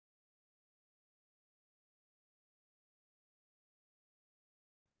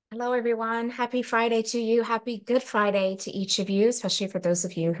Hello, everyone. Happy Friday to you. Happy Good Friday to each of you, especially for those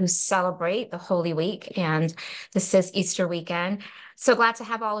of you who celebrate the Holy Week. And this is Easter weekend. So glad to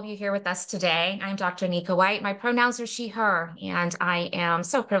have all of you here with us today. I'm Dr. Nika White. My pronouns are she, her, and I am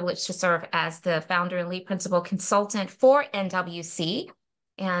so privileged to serve as the founder and lead principal consultant for NWC.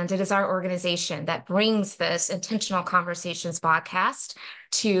 And it is our organization that brings this Intentional Conversations podcast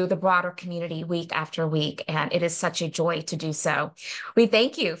to the broader community week after week. And it is such a joy to do so. We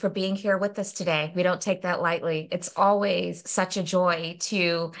thank you for being here with us today. We don't take that lightly. It's always such a joy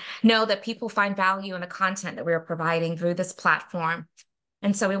to know that people find value in the content that we are providing through this platform.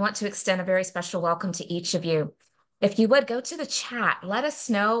 And so we want to extend a very special welcome to each of you. If you would go to the chat, let us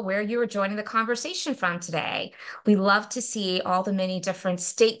know where you are joining the conversation from today. We love to see all the many different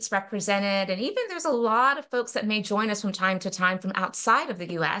states represented. And even there's a lot of folks that may join us from time to time from outside of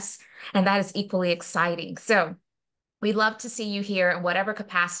the US, and that is equally exciting. So we love to see you here in whatever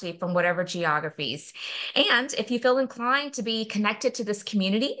capacity from whatever geographies. And if you feel inclined to be connected to this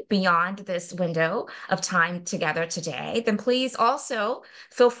community beyond this window of time together today, then please also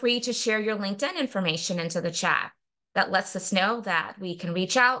feel free to share your LinkedIn information into the chat. That lets us know that we can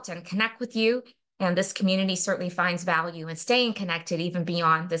reach out and connect with you. And this community certainly finds value in staying connected even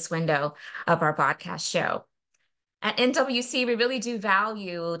beyond this window of our podcast show. At NWC, we really do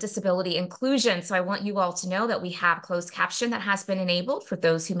value disability inclusion. So I want you all to know that we have closed caption that has been enabled for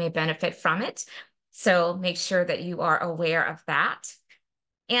those who may benefit from it. So make sure that you are aware of that.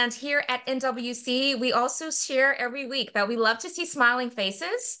 And here at NWC, we also share every week that we love to see smiling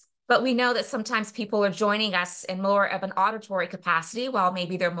faces, but we know that sometimes people are joining us in more of an auditory capacity while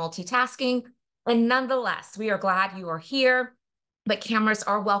maybe they're multitasking. And nonetheless, we are glad you are here. But cameras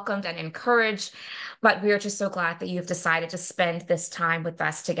are welcomed and encouraged. But we are just so glad that you've decided to spend this time with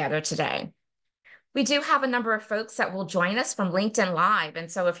us together today. We do have a number of folks that will join us from LinkedIn Live. And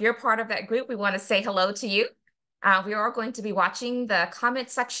so if you're part of that group, we want to say hello to you. We are going to be watching the comment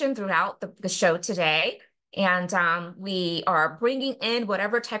section throughout the show today. And we are bringing in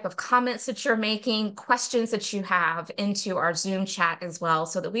whatever type of comments that you're making, questions that you have into our Zoom chat as well,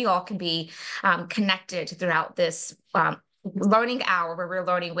 so that we all can be connected throughout this learning hour where we're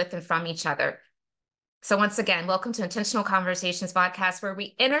learning with and from each other. So once again, welcome to Intentional Conversations VodCast, where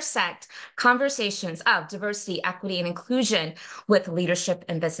we intersect conversations of diversity, equity, and inclusion with leadership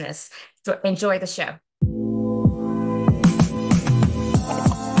and business. So enjoy the show.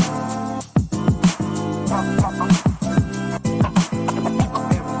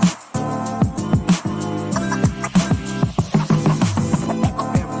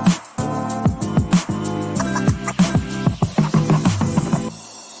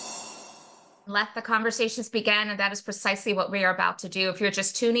 Let the conversations begin, and that is precisely what we are about to do. If you're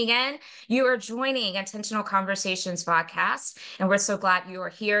just tuning in, you are joining Intentional Conversations VodCast, and we're so glad you are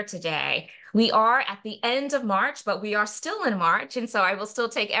here today. We are at the end of March, but we are still in March, and so I will still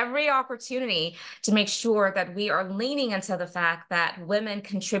take every opportunity to make sure that we are leaning into the fact that women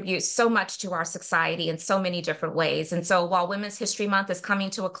contribute so much to our society in so many different ways. And so while Women's History Month is coming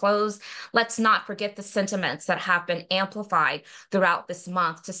to a close, let's not forget the sentiments that have been amplified throughout this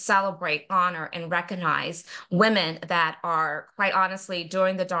month to celebrate, honor, and recognize women that are, quite honestly,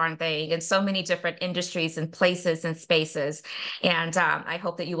 doing the darn thing in so many different industries and places and spaces. And I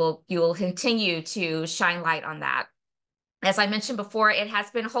hope that you will continue to shine light on that. As I mentioned before, it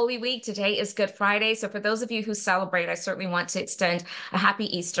has been Holy Week. Today is Good Friday. So for those of you who celebrate, I certainly want to extend a happy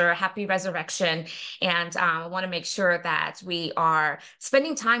Easter, a happy resurrection. And I want to make sure that we are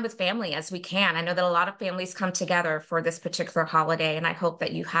spending time with family as we can. I know that a lot of families come together for this particular holiday, and I hope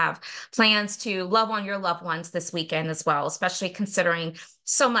that you have plans to love on your loved ones this weekend as well, especially considering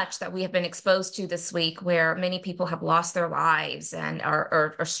so much that we have been exposed to this week, where many people have lost their lives and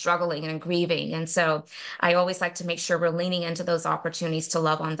are struggling and grieving. And so I always like to make sure we're leaning into those opportunities to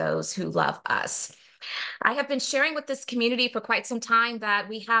love on those who love us. I have been sharing with this community for quite some time that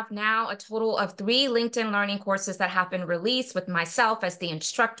we have now a total of 3 LinkedIn learning courses that have been released with myself as the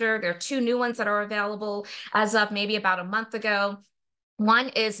instructor. There are 2 new ones that are available as of maybe about a month ago. One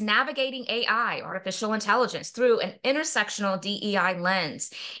is navigating AI, artificial intelligence, through an intersectional DEI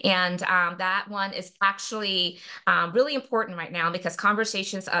lens. And that one is actually really important right now because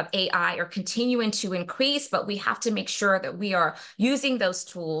conversations of AI are continuing to increase, but we have to make sure that we are using those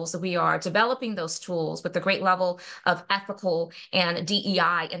tools, we are developing those tools with a great level of ethical and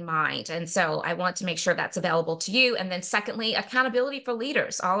DEI in mind. And so I want to make sure that's available to you. And then secondly, accountability for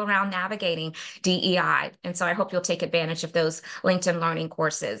leaders all around navigating DEI. And so I hope you'll take advantage of those LinkedIn learning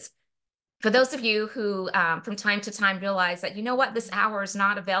courses. For those of you who from time to time realize that, you know what, this hour is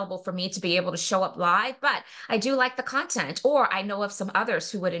not available for me to be able to show up live, but I do like the content, or I know of some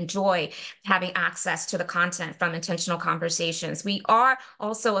others who would enjoy having access to the content from Intentional Conversations. We are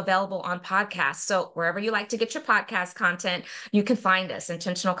also available on podcasts. So wherever you like to get your podcast content, you can find us,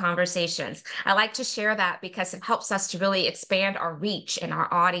 Intentional Conversations. I like to share that because it helps us to really expand our reach and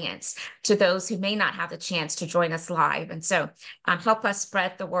our audience to those who may not have the chance to join us live. And so help us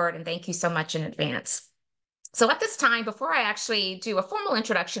spread the word. And thank you so much in advance. So at this time, before I actually do a formal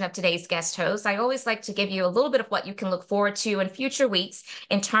introduction of today's guest host, I always like to give you a little bit of what you can look forward to in future weeks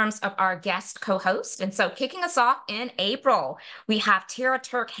in terms of our guest co-host. And so kicking us off in April, we have Tara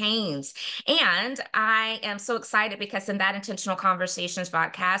Turk Haynes. And I am so excited because in that Intentional Conversations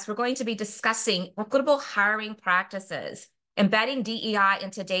podcast, we're going to be discussing equitable hiring practices, embedding DEI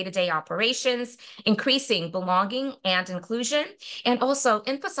into day-to-day operations, increasing belonging and inclusion, and also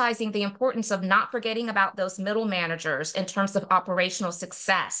emphasizing the importance of not forgetting about those middle managers in terms of operational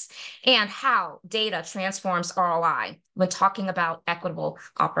success and how data transforms ROI when talking about equitable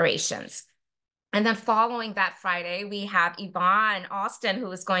operations. And then following that Friday, we have Yvonne Austin,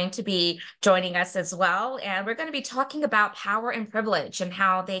 who is going to be joining us as well. And we're going to be talking about power and privilege and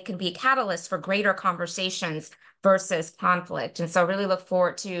how they can be catalysts for greater conversations versus conflict. And so really look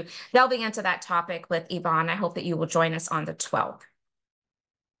forward to delving into that topic with Yvonne. I hope that you will join us on the 12th.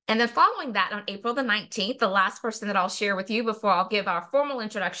 And then following that, on April the 19th, the last person that I'll share with you before I'll give our formal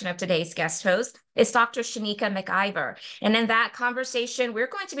introduction of today's guest host is Dr. Nika McIver. And in that conversation, we're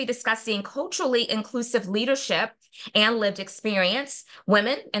going to be discussing culturally inclusive leadership and lived experience,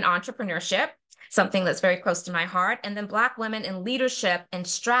 women in entrepreneurship, something that's very close to my heart, and then Black women in leadership and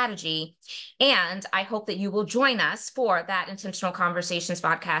strategy. And I hope that you will join us for that Intentional Conversations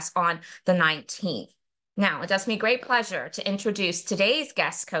podcast on the 19th. Now, it does me great pleasure to introduce today's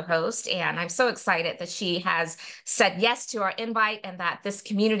guest co-host, and I'm so excited that she has said yes to our invite and that this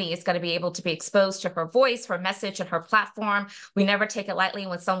community is going to be able to be exposed to her voice, her message, and her platform. We never take it lightly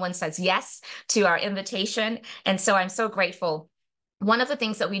when someone says yes to our invitation, and so I'm so grateful. One of the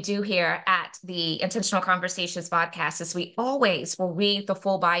things that we do here at the Intentional Conversations VodCast is we always will read the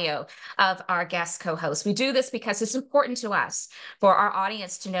full bio of our guest co-host. We do this because it's important to us for our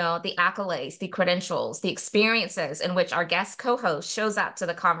audience to know the accolades, the credentials, the experiences in which our guest co-host shows up to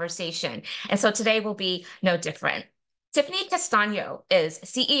the conversation. And so today will be no different. Tiffany Castagno is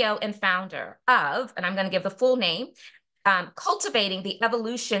CEO and founder of, and I'm going to give the full name, Cultivating the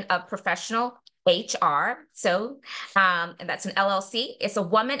Evolution of Professional HR. And that's an LLC. It's a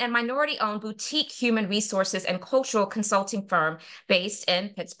woman and minority-owned boutique human resources and cultural consulting firm based in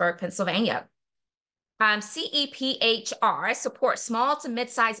Pittsburgh, Pennsylvania. CEPHR supports small to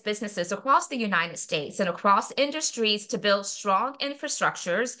mid-sized businesses across the United States and across industries to build strong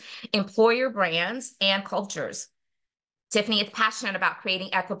infrastructures, employer brands, and cultures. Tiffany is passionate about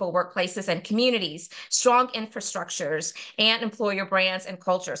creating equitable workplaces and communities, strong infrastructures, and employer brands and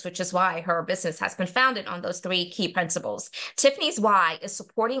cultures, which is why her business has been founded on those three key principles. Tiffany's why is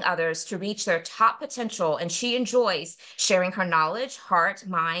supporting others to reach their top potential, and she enjoys sharing her knowledge, heart,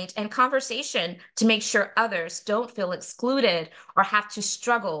 mind, and conversation to make sure others don't feel excluded or have to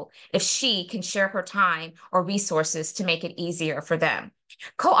struggle if she can share her time or resources to make it easier for them.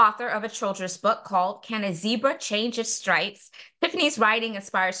 Co-author of a children's book called Can a Zebra Change Its Stripes? Tiffany's writing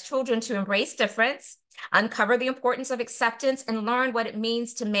inspires children to embrace difference, uncover the importance of acceptance, and learn what it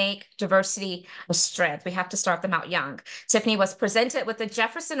means to make diversity a strength. We have to start them out young. Tiffany was presented with the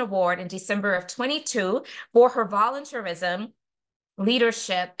Jefferson Award in December of 2022 for her volunteerism,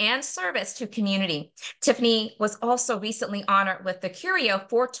 leadership, and service to community. Tiffany was also recently honored with the Curio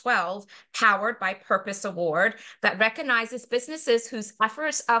 412 Powered by Purpose Award that recognizes businesses whose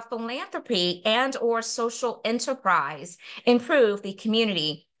efforts of philanthropy and or social enterprise improve the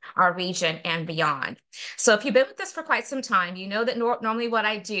community, our region, and beyond. So if you've been with us for quite some time, you know that normally what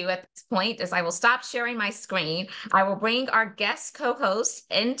I do at this point is I will stop sharing my screen. I will bring our guest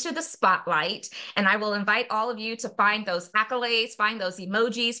co-host into the spotlight, and I will invite all of you to find those accolades, find those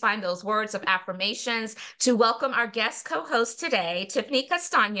emojis, find those words of affirmations to welcome our guest co-host today, Tiffany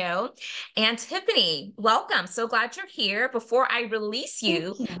Castagno. And Tiffany, welcome. So glad you're here. Before I release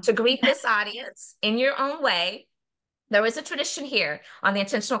you to greet this audience in your own way, there is a tradition here on the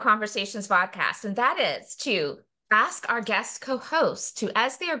Intentional Conversations VodCast, and that is to ask our guest co-hosts to,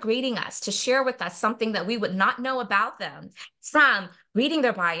 as they are greeting us, to share with us something that we would not know about them from reading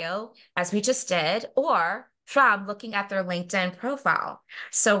their bio, as we just did, or from looking at their LinkedIn profile.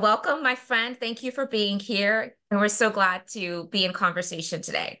 So welcome, my friend. Thank you for being here, and we're so glad to be in conversation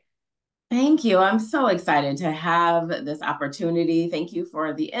today. Thank you. I'm so excited to have this opportunity. Thank you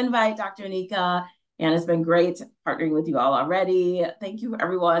for the invite, Dr. Nika. And it's been great partnering with you all already. Thank you,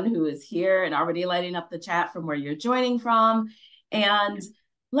 everyone who is here and already lighting up the chat from where you're joining from. And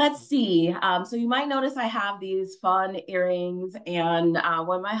let's see. So you might notice I have these fun earrings. And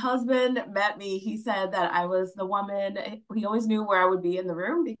when my husband met me, he said that I was the woman. He always knew where I would be in the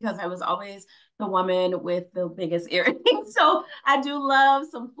room because I was always the woman with the biggest earrings. So I do love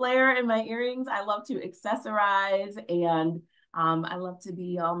some flair in my earrings. I love to accessorize and I love to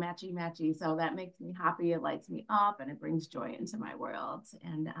be all matchy matchy. So that makes me happy. It lights me up and it brings joy into my world.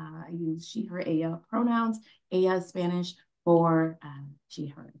 And I use she, her, ella pronouns. Ella is Spanish for she,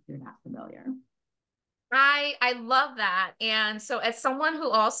 her, if you're not familiar. I love that. And so as someone who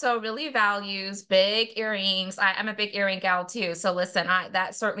also really values big earrings, I'm a big earring gal too. So listen,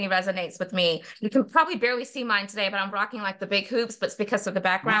 that certainly resonates with me. You can probably barely see mine today, but I'm rocking like the big hoops, but it's because of the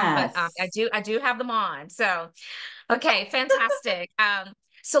background. But Yes. I do have them on. So okay, fantastic.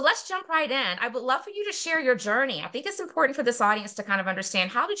 So let's jump right in. I would love for you to share your journey. I think it's important for this audience to kind of understand,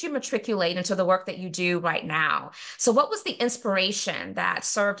 how did you matriculate into the work that you do right now? So what was the inspiration that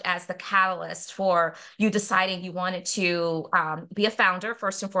served as the catalyst for you deciding you wanted to be a founder,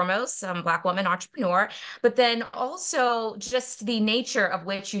 first and foremost, Black woman entrepreneur, but then also just the nature of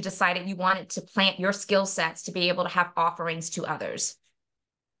which you decided you wanted to plant your skill sets to be able to have offerings to others?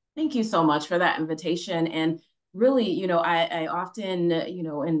 Thank you so much for that invitation. And really, I often,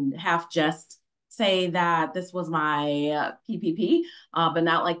 in half jest say that this was my PPP, but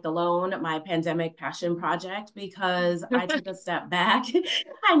not like the loan, my pandemic passion project, because I took a step back.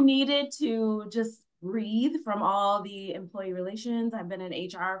 I needed to just breathe from all the employee relations. I've been in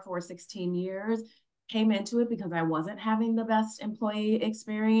HR for 16 years. Came into it because I wasn't having the best employee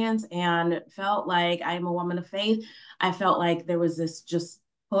experience and felt like I am a woman of faith. I felt like there was this just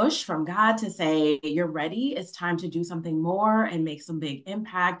push from God to say, you're ready. It's time to do something more and make some big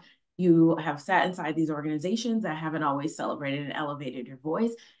impact. You have sat inside these organizations that haven't always celebrated and elevated your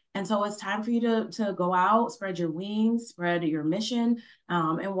voice. And so it's time for you to go out, spread your wings, spread your mission,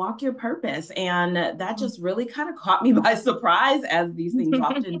 and walk your purpose. And that just really kind of caught me by surprise, as these things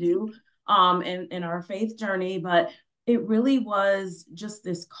often do in our faith journey. But it really was just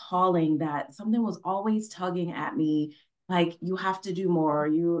this calling that something was always tugging at me, like you have to do more,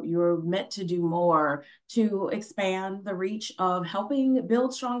 you're meant to do more to expand the reach of helping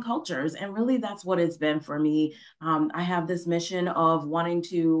build strong cultures. And really that's what it's been for me. I have this mission of wanting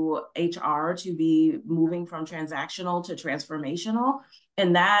to HR to be moving from transactional to transformational,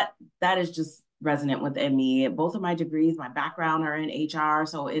 and that is just resonant within me. Both of my degrees, my background are in HR,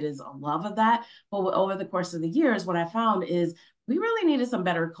 so it is a love of that. But over the course of the years, what I found is we really needed some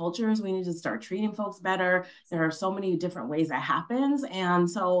better cultures. We need to start treating folks better. There are so many different ways that happens. And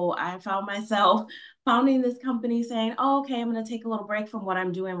so I found myself founding this company saying, oh, okay, I'm going to take a little break from what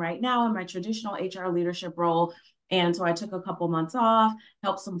I'm doing right now in my traditional HR leadership role. And so I took a couple months off,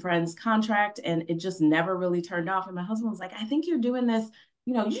 helped some friends contract, and it just never really turned off. And my husband was like, I think you're doing this,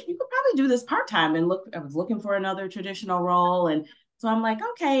 you could probably do this part-time. And look, I was looking for another traditional role. And so I'm like,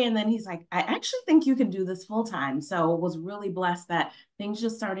 okay. And then he's like, I actually think you can do this full time. So was really blessed that things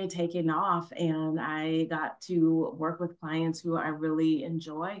just started taking off. And I got to work with clients who I really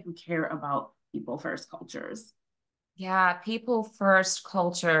enjoy, who care about people first cultures. Yeah, people first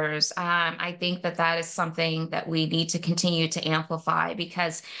cultures. I think that that is something that we need to continue to amplify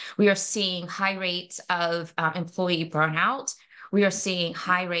because we are seeing high rates of employee burnout. We are seeing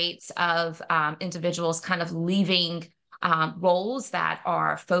high rates of individuals kind of leaving roles that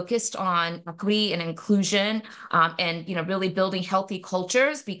are focused on equity and inclusion, and really building healthy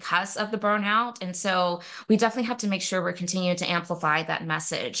cultures because of the burnout. And so we definitely have to make sure we're continuing to amplify that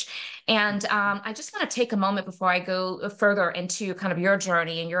message. And I just want to take a moment before I go further into kind of your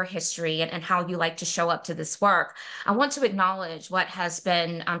journey and your history and how you like to show up to this work. I want to acknowledge what has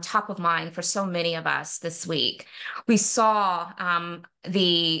been on top of mind for so many of us this week. We saw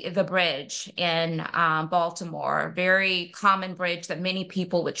the bridge in Baltimore, very common bridge that many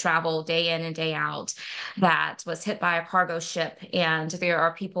people would travel day in and day out, that was hit by a cargo ship. And there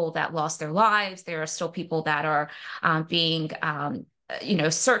are people that lost their lives. There are still people that are being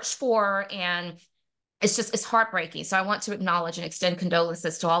searched for, and it's heartbreaking. So I want to acknowledge and extend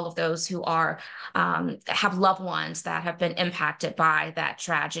condolences to all of those who are have loved ones that have been impacted by that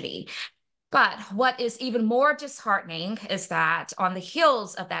tragedy. But what is even more disheartening is that on the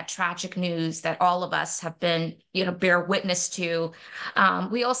heels of that tragic news that all of us have been, bear witness to,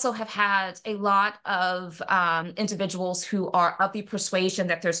 we also have had a lot of individuals who are of the persuasion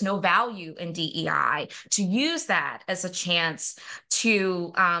that there's no value in DEI, to use that as a chance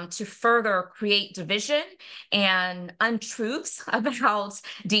to further create division and untruths about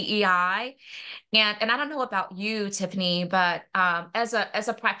DEI. And I don't know about you, Tiffany, but as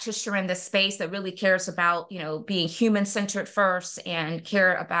a practitioner in this space that really cares about, being human centered first and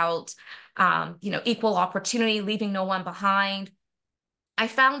care about, equal opportunity, leaving no one behind, I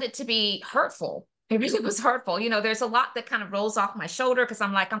found it to be hurtful. It really was hurtful. There's a lot that kind of rolls off my shoulder because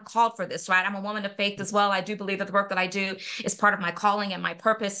I'm like, I'm called for this, right? I'm a woman of faith as well. I do believe that the work that I do is part of my calling and my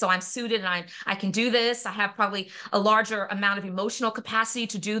purpose. So I'm suited and I can do this. I have probably a larger amount of emotional capacity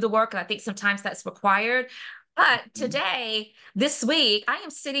to do the work. And I think sometimes that's required. But today, this week, I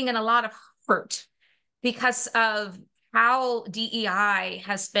am sitting in a lot of hurt because of how DEI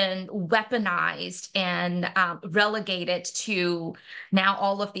has been weaponized and relegated to now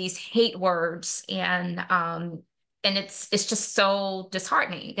all of these hate words, and it's just so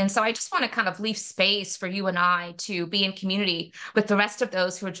disheartening. And so I just want to kind of leave space for you and I to be in community with the rest of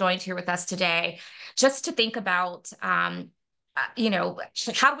those who are joined here with us today, just to think about how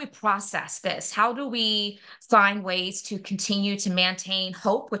do we process this? How do we find ways to continue to maintain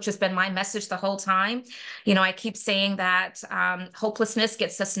hope, which has been my message the whole time? I keep saying that hopelessness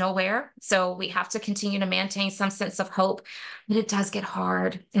gets us nowhere. So we have to continue to maintain some sense of hope, but it does get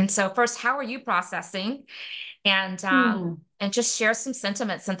hard. And so first, how are you processing? And just share some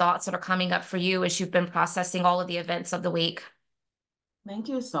sentiments and thoughts that are coming up for you as you've been processing all of the events of the week. Thank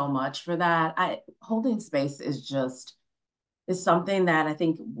you so much for that. Holding space is something that I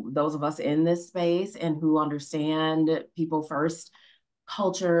think those of us in this space and who understand people first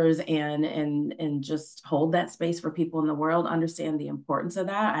cultures and just hold that space for people in the world understand the importance of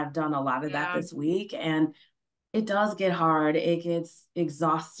that. I've done a lot of that this week, and it does get hard. It gets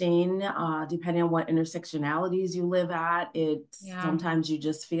exhausting, depending on what intersectionalities you live at. Sometimes you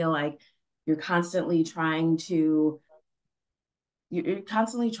just feel like you're constantly trying to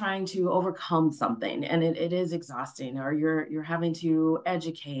overcome something, and it is exhausting, or you're having to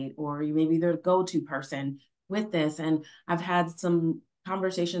educate, or you maybe the go-to person with this. And I've had some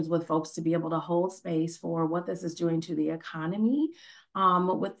conversations with folks to be able to hold space for what this is doing to the economy,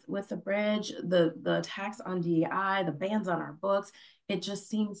 with the bridge, the tax on DEI, the bans on our books. It just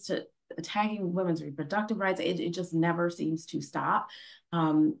seems to attacking women's reproductive rights. It just never seems to stop.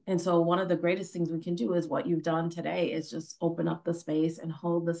 And so one of the greatest things we can do is what you've done today, is just open up the space and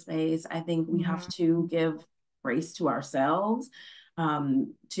hold the space. I think we have to give grace to ourselves,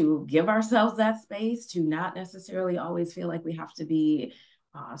 to give ourselves that space, to not necessarily always feel like we have to be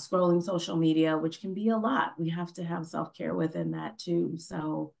scrolling social media, which can be a lot. We have to have self-care within that too.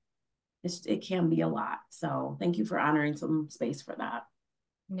 So it can be a lot. So thank you for honoring some space for that.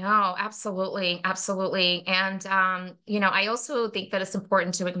 No, absolutely. Absolutely. And, I also think that it's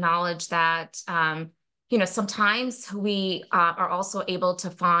important to acknowledge that, sometimes we are also able to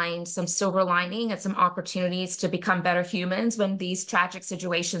find some silver lining and some opportunities to become better humans when these tragic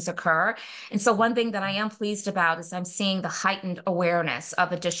situations occur. And so one thing that I am pleased about is I'm seeing the heightened awareness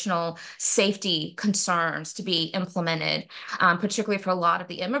of additional safety concerns to be implemented, particularly for a lot of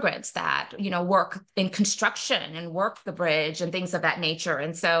the immigrants that, work in construction and work the bridge and things of that nature.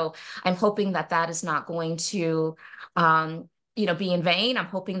 And so I'm hoping that that is not going to, be in vain. I'm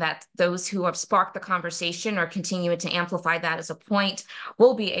hoping that those who have sparked the conversation or continue to amplify that as a point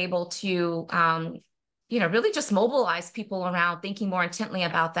will be able to, really just mobilize people around thinking more intently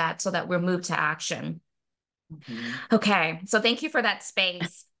about that so that we're moved to action. Okay, so thank you for that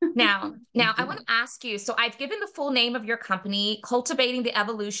space. Now I want to ask you, so I've given the full name of your company, Cultivating the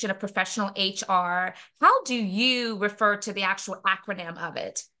Evolution of Professional HR. How do you refer to the actual acronym of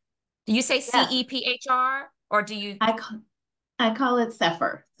it? Do you say CEPHR, or do you? I call it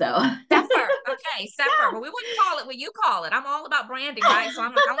Sepher. So Sepher. Okay, Sepher. Yes. Well, we wouldn't call it what you call it. I'm all about branding, right? So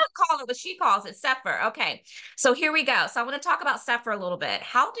I'm like, I want to call it what she calls it, Sepher. Okay. So here we go. So I want to talk about Sepher a little bit.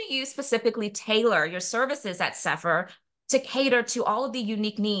 How do you specifically tailor your services at Sepher to cater to all of the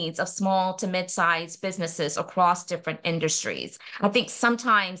unique needs of small to mid-sized businesses across different industries? I think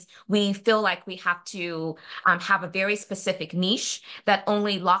sometimes we feel like we have to have a very specific niche that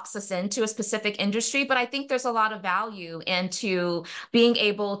only locks us into a specific industry, but I think there's a lot of value into being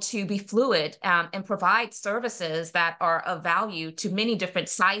able to be fluid and provide services that are of value to many different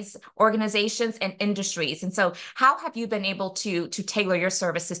size organizations and industries. And so how have you been able to tailor your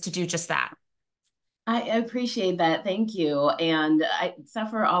services to do just that? I appreciate that. Thank you. And I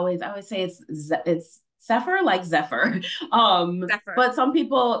always say it's Zephyr like Zephyr. Zephyr. But some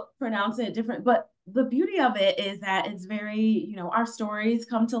people pronounce it different. But the beauty of it is that it's very, our stories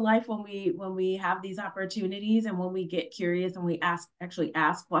come to life when we have these opportunities and when we get curious and we actually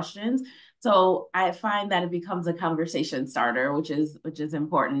ask questions. So I find that it becomes a conversation starter, which is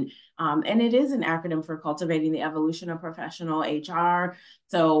important. And it is an acronym for cultivating the evolution of professional HR.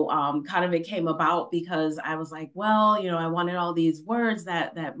 So kind of it came about because I was like, well, I wanted all these words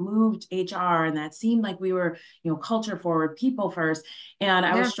that moved HR and that seemed like we were, culture forward, people first. And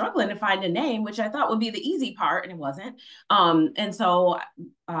I was Yeah. struggling to find a name, which I thought would be the easy part, and it wasn't. And so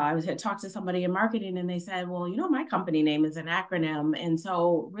I had talked to somebody in marketing and they said, well, my company name is an acronym. And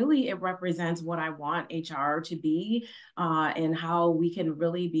so really it represents what I want HR to be, and how we can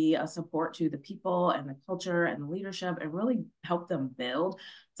really be a support to the people and the culture and the leadership and really help them build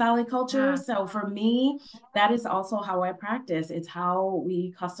solid culture. Yeah. So for me, that is also how I practice. It's how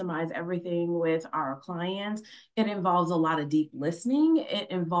we customize everything with our clients. It involves a lot of deep listening. It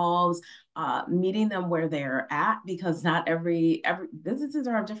involves meeting them where they're at, because not every businesses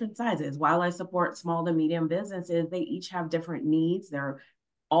are of different sizes. While I support small to medium businesses, they each have different needs. They're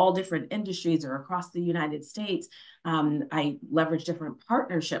all different industries or across the United States. I leverage different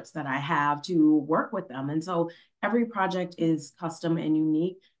partnerships that I have to work with them. And so every project is custom and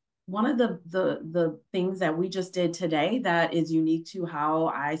unique. One of the things that we just did today that is unique to how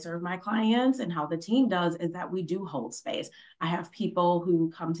I serve my clients and how the team does is that we do hold space. I have people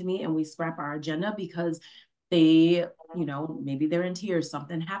who come to me and we scrap our agenda because they, maybe they're in tears,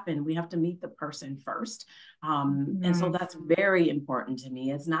 something happened. We have to meet the person first. And so Mhm. that's very important to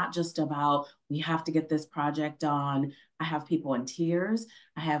me. It's not just about, we have to get this project done. I have people in tears.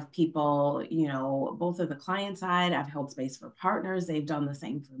 I have people, both of the client side, I've held space for partners. They've done the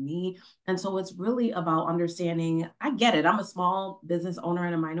same for me. And so it's really about understanding, I get it. I'm a small business owner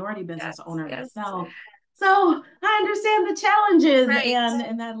and a minority business Yes. owner Yes. myself. So I understand the challenges, Right.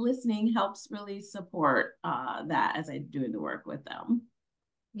 and that listening helps really support that as I do the work with them.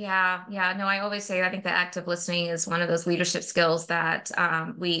 Yeah, yeah. No, I always say I think that active listening is one of those leadership skills that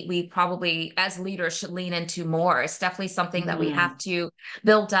we probably as leaders should lean into more. It's definitely something that we have Mm-hmm. to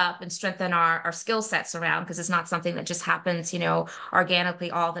build up and strengthen our skill sets around, because it's not something that just happens,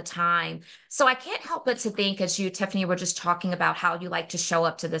 organically all the time. So I can't help but to think, as you, Tiffany, were just talking about how you like to show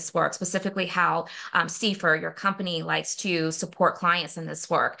up to this work, specifically how CFER, your company, likes to support clients in this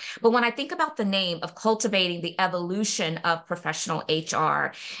work. But when I think about the name of cultivating the evolution of professional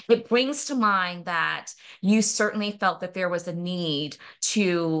HR, it brings to mind that you certainly felt that there was a need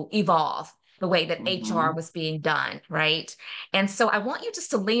to evolve the way that HR Mm-hmm. was being done, right? And so I want you just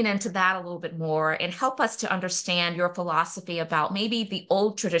to lean into that a little bit more and help us to understand your philosophy about maybe the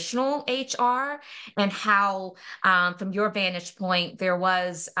old traditional HR and how, from your vantage point, there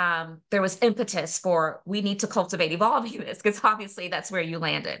was impetus for we need to cultivate evolving this, because obviously that's where you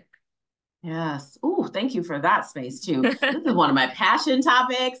landed. Yes. Oh, thank you for that space too. This is one of my passion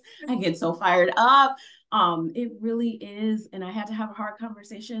topics. I get so fired up. It really is, and I had to have a hard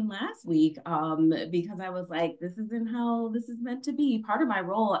conversation last week, because I was like, this isn't how this is meant to be. Part of my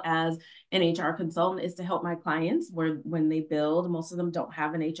role as an HR consultant is to help my clients where when they build, most of them don't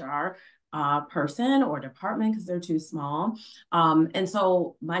have an HR person or department because they're too small. And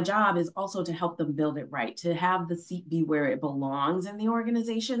so my job is also to help them build it right, to have the seat be where it belongs in the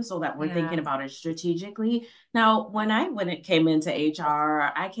organization so that we're thinking Yeah, about it strategically. Now, when it came into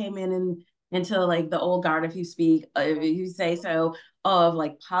HR, I came in and into like the old guard, if you say so, of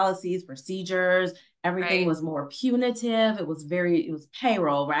like policies, procedures. Everything right, was more punitive. It was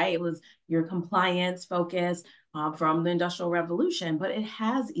payroll, right? It was your compliance focus from the Industrial Revolution, but it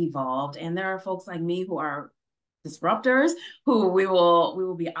has evolved. And there are folks like me who are disruptors who we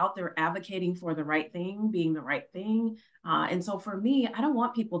will be out there advocating for the right thing, being the right thing. And so for me, I don't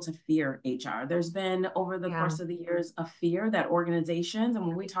want people to fear HR. There's been over the yeah, course of the years a fear that organizations, and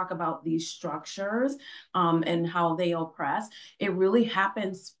when we talk about these structures and how they oppress, it really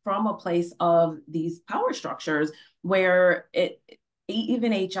happens from a place of these power structures where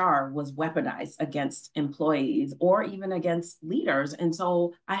even HR was weaponized against employees or even against leaders. And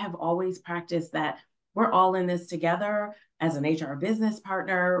so I have always practiced that we're all in this together as an HR business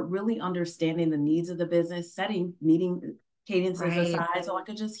partner, really understanding the needs of the business, setting meeting cadences right. aside so I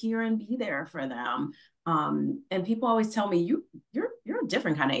could just hear and be there for them. And people always tell me, you're a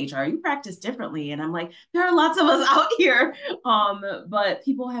different kind of HR. You practice differently. And I'm like, there are lots of us out here. But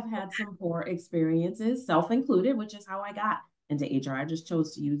people have had some poor experiences, self-included, which is how I got into HR. I just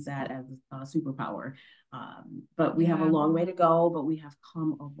chose to use that as a superpower. But we have a Yeah. long way to go, but we have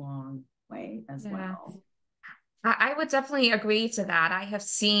come a long way as Yeah. well. I would definitely agree to that. I have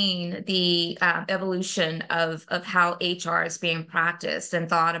seen the evolution of how HR is being practiced and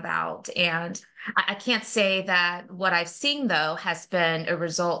thought about. And I can't say that what I've seen, though, has been a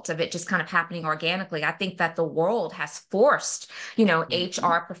result of it just kind of happening organically. I think that the world has forced, Mhm.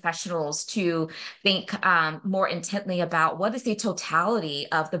 HR professionals to think more intently about what is the totality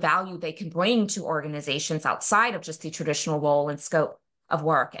of the value they can bring to organizations outside of just the traditional role and scope of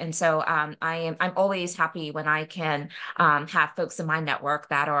work. And so I'm always happy when I can have folks in my network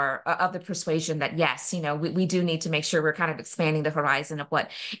that are of the persuasion that yes, we do need to make sure we're kind of expanding the horizon of what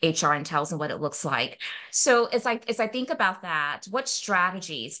HR entails and what it looks like. So as I think about that, what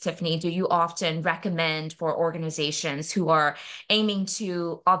strategies, Tiffany, do you often recommend for organizations who are aiming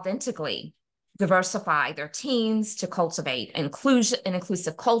to authentically diversify their teams, to cultivate inclusion, an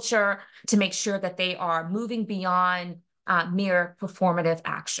inclusive culture, to make sure that they are moving beyond mere performative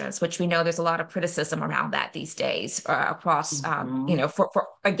actions, which we know there's a lot of criticism around that these days across, Mhm. for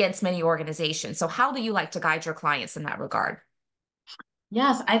against many organizations. So, how do you like to guide your clients in that regard?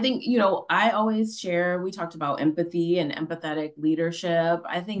 Yes, I think, I always share, we talked about empathy and empathetic leadership.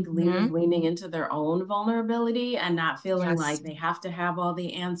 I think leaders Hmm. leaning into their own vulnerability and not feeling Yes. like they have to have all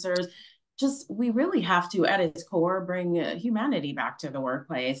the answers. Just, we really have to, at its core, bring humanity back to the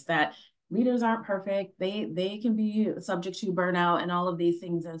workplace, that leaders aren't perfect. They can be subject to burnout and all of these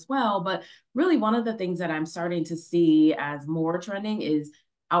things as well. But really, one of the things that I'm starting to see as more trending is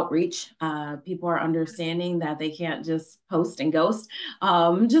outreach. People are understanding that they can't just post and ghost.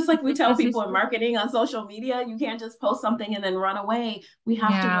 Just like we tell people in marketing on social media, you can't just post something and then run away. We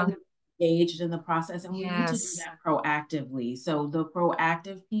have to Yeah. really be engaged in the process, and we need to do Yes. that proactively. So the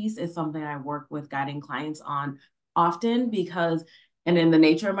proactive piece is something I work with guiding clients on often, because and in the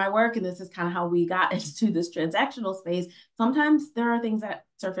nature of my work, and this is kind of how we got into this transactional space, sometimes there are things that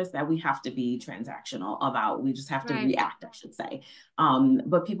surface that we have to be transactional about. We just have to Right. react, I should say.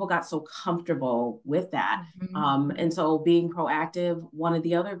 But people got so comfortable with that. Hmm. And so being proactive, one of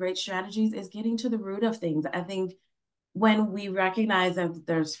the other great strategies is getting to the root of things. I think when we recognize that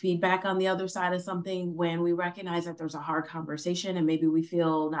there's feedback on the other side of something, when we recognize that there's a hard conversation and maybe we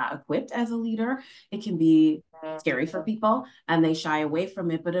feel not equipped as a leader, it can be scary for people and they shy away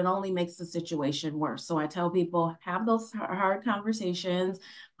from it, but it only makes the situation worse. So I tell people, have those hard conversations,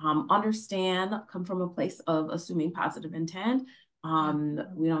 understand, come from a place of assuming positive intent. Yeah.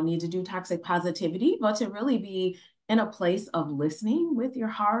 We don't need to do toxic positivity, but to really be in a place of listening with your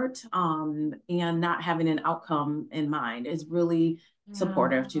heart, and not having an outcome in mind is really Yeah.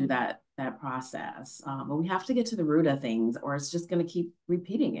 supportive to that process. But we have to get to the root of things, or it's just going to keep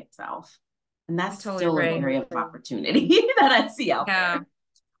repeating itself. And I that's totally still an agree. area of opportunity that I see out Yeah. there.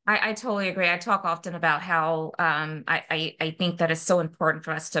 I totally agree. I talk often about how I think that it's so important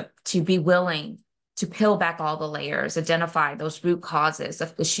for us to be willing to peel back all the layers, identify those root causes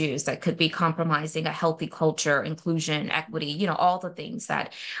of issues that could be compromising a healthy culture, inclusion, equity, all the things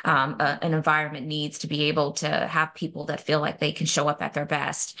that an environment needs to be able to have people that feel like they can show up at their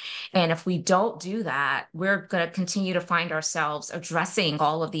best. And if we don't do that, we're going to continue to find ourselves addressing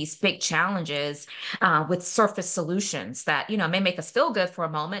all of these big challenges with surface solutions that, may make us feel good for a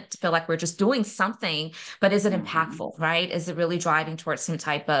moment to feel like we're just doing something, but is it Mhm. impactful, right? Is it really driving towards some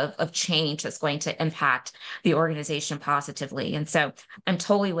type of change that's going to impact the organization positively? And so I'm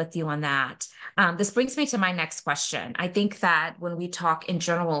totally with you on that. This brings me to my next question. I think that when we talk in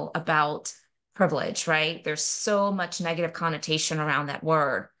general about privilege, right, there's so much negative connotation around that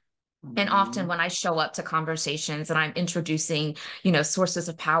word. And often Mhm. when I show up to conversations and I'm introducing, sources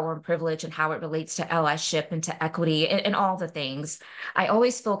of power and privilege and how it relates to allyship and to equity and all the things, I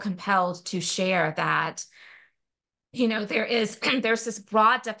always feel compelled to share that there is there's this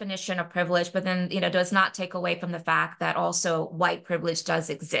broad definition of privilege, but then does not take away from the fact that also white privilege does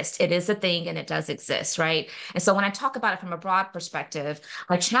exist. It is a thing and it does exist, right? And so when I talk about it from a broad perspective,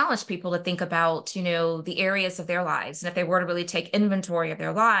 I challenge people to think about the areas of their lives, and if they were to really take inventory of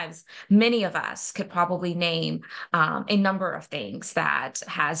their lives, many of us could probably name a number of things that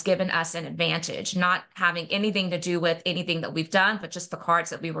has given us an advantage, not having anything to do with anything that we've done, but just the cards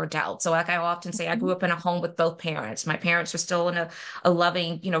that we were dealt. So like I often say, I grew up in a home with both parents. My parents are still in a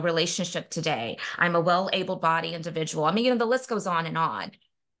loving, relationship today. I'm a well-able-bodied individual. I mean, the list goes on and on.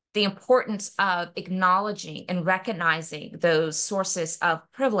 The importance of acknowledging and recognizing those sources of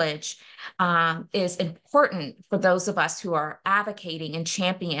privilege is important for those of us who are advocating and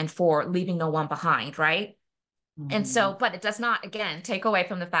championing for leaving no one behind, right? And so, Mhm. but it does not, again, take away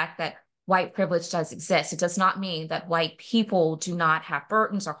from the fact that white privilege does exist. It does not mean that white people do not have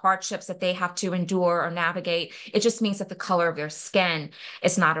burdens or hardships that they have to endure or navigate. It just means that the color of their skin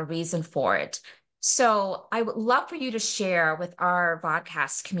is not a reason for it. So I would love for you to share with our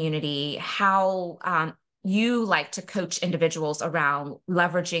podcast community how you like to coach individuals around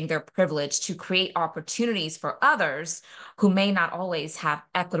leveraging their privilege to create opportunities for others who may not always have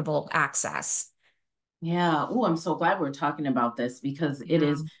equitable access. Yeah. Oh, I'm so glad we're talking about this because it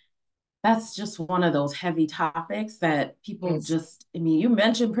Yeah, is that's just one of those heavy topics that it people is. just, I mean, you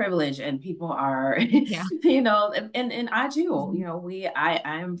mentioned privilege and people are, Yeah. and I too, Mhm.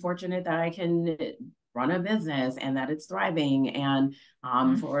 I'm fortunate that I can run a business and that it's thriving. And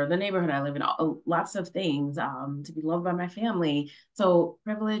Mhm. for the neighborhood I live in, lots of things, to be loved by my family. So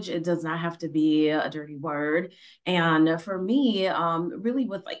privilege, it does not have to be a dirty word. And for me, really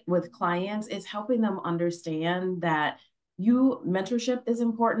with clients, is helping them understand that mentorship is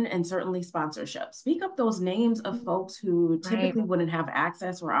important, and certainly sponsorship. Speak up those names of folks who Right. typically wouldn't have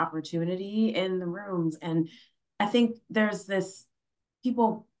access or opportunity in the rooms. And I think there's this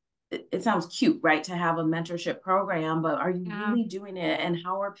people, it sounds cute, right, to have a mentorship program, but are you Yeah. really doing it? And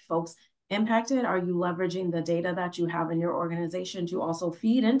how are folks impacted? Are you leveraging the data that you have in your organization to also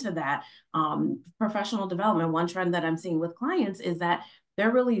feed into that professional development? One trend that I'm seeing with clients is that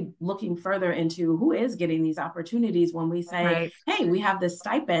they're really looking further into who is getting these opportunities when we say, Right. hey, we have this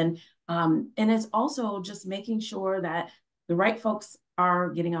stipend. And it's also just making sure that the right folks are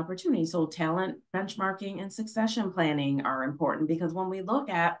getting opportunities. So talent benchmarking and succession planning are important, because when we look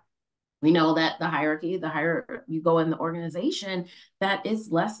at, we know that the higher you go in the organization, that is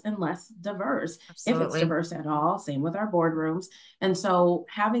less and less diverse, if it's Absolutely. diverse at all. Same with our boardrooms. And so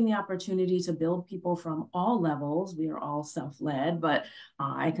having the opportunity to build people from all levels, we are all self-led, but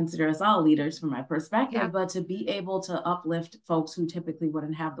I consider us all leaders from my Yeah. perspective, but to be able to uplift folks who typically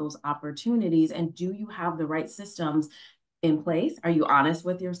wouldn't have those opportunities. And do you have the right systems in place? Are you honest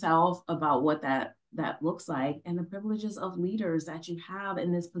with yourself about what that looks like, and the privileges of leaders that you have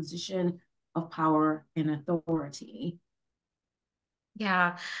in this position of power and authority?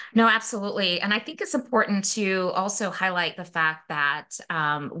 Yeah, no, absolutely. And I think it's important to also highlight the fact that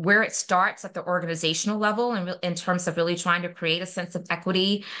where it starts at the organizational level and in terms of really trying to create a sense of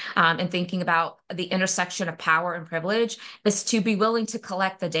equity and thinking about the intersection of power and privilege is to be willing to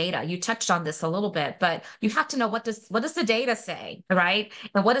collect the data. You touched on this a little bit, but you have to know what does the data say, right?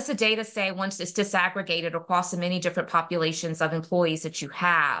 And what does the data say once it's disaggregated across the many different populations of employees that you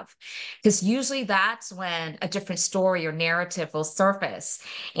have? Because usually that's when a different story or narrative will surface.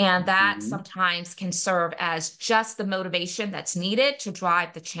 And that Mm-hmm. sometimes can serve as just the motivation that's needed to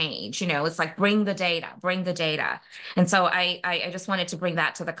drive the change. It's like bring the data, bring the data. And so I just wanted to bring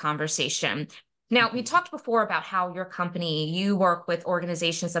that to the conversation. Now, we Mm-hmm. talked before about how your company, you work with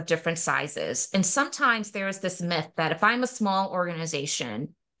organizations of different sizes. And sometimes there is this myth that if I'm a small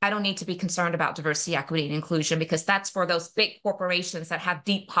organization, I don't need to be concerned about diversity, equity, and inclusion because that's for those big corporations that have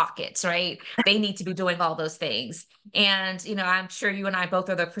deep pockets, right? They need to be doing all those things. And, I'm sure you and I both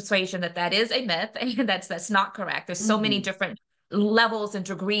are the persuasion that that is a myth and that's not correct. There's so many Mm-hmm. different levels and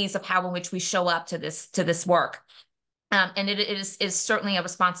degrees of how in which we show up to this work. And it is certainly a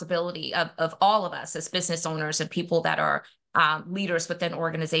responsibility of all of us as business owners and people that are leaders within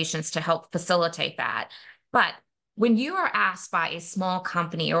organizations to help facilitate that. But when you are asked by a small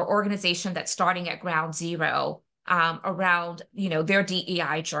company or organization that's starting at ground zero around, their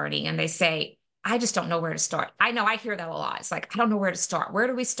DEI journey, and they say, I just don't know where to start. I know I hear that a lot. It's like, I don't know where to start. Where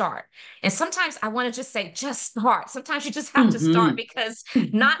do we start? And sometimes I want to just say, just start. Sometimes you just have to start Mm-hmm. because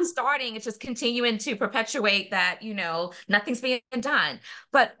not starting is just continuing to perpetuate that, nothing's being done.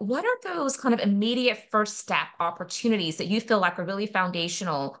 But what are those kind of immediate first step opportunities that you feel like are really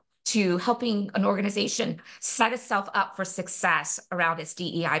foundational to helping an organization set itself up for success around its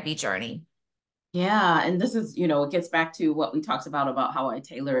DEIB journey? Yeah, and this is, it gets back to what we talked about how I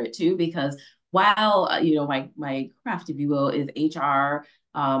tailor it too, because while my craft, if you will, is HR,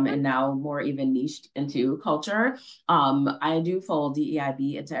 and now more even niched into culture, I do fold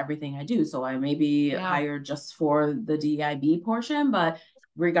DEIB into everything I do. So I may be Yeah, hired just for the DEIB portion, but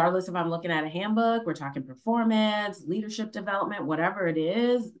regardless if I'm looking at a handbook, we're talking performance, leadership development, whatever it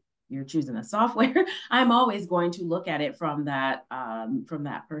is, you're choosing a software. I'm always going to look at it from that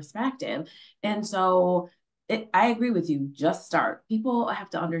perspective. And so I agree with you. Just start. People have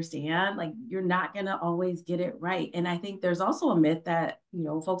to understand, like, you're not going to always get it right. And I think there's also a myth that,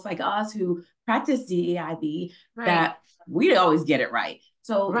 folks like us who practice DEIB, right, that we always get it right.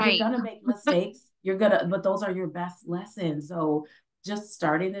 So you're right. going to make mistakes. But those are your best lessons. So just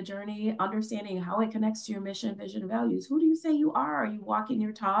starting the journey, understanding how it connects to your mission, vision, and values. Who do you say you are? Are you walking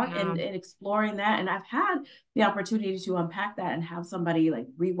your talk, Yeah, and exploring that? And I've had the opportunity to unpack that and have somebody like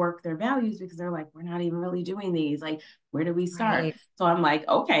rework their values because they're like, we're not even really doing these. Like, where do we start? right. So I'm like,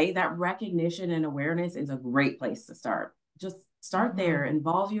 okay, that recognition and awareness is a great place to start. Just start Mhm. there,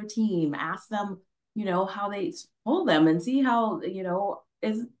 involve your team, ask them, how they hold them, and see how,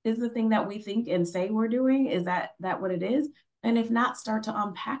 is the thing that we think and say we're doing, is that what it is? And if not, start to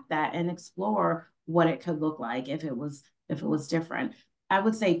unpack that and explore what it could look like if it was different. I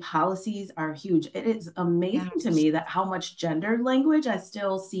would say policies are huge. It is amazing to Yes, me that how much gendered language I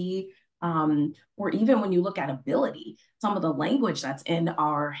still see, or even when you look at ability, some of the language that's in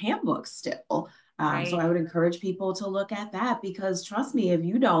our handbooks still. So right. I would encourage people to look at that, because trust me, if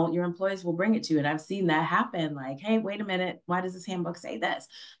you don't, your employees will bring it to you. And I've seen that happen. Like, hey, wait a minute, why does this handbook say this?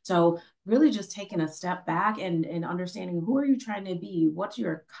 So really just taking a step back and understanding, who are you trying to be? What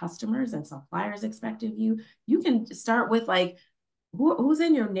your customers and suppliers expect of you? You can start with like, who's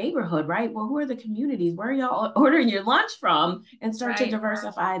in your neighborhood, right? Well, who are the communities? Where are y'all ordering your lunch from? And start to Right.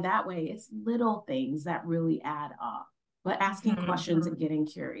 diversify that way. It's little things that really add up. But asking Mhm. questions and getting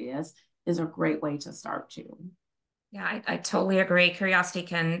curious is a great way to start too. Yeah, I totally agree. Curiosity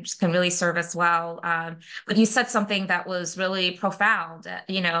can really serve us well. But you said something that was really profound,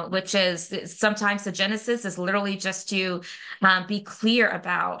 which is sometimes the genesis is literally just to be clear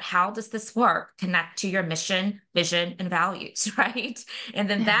about how does this work connect to your mission, vision, and values, right? And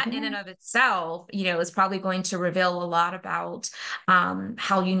then that in and of itself, is probably going to reveal a lot about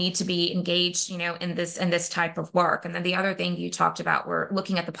how you need to be engaged, in this type of work. And then the other thing you talked about were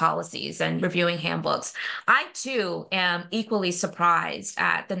looking at the policies and reviewing handbooks. I too am equally surprised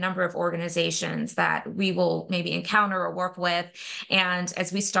at the number of organizations that we will maybe encounter or work with. And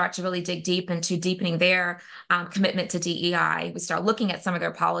as we start to really dig deep into deepening their commitment to DEI, we start looking at some of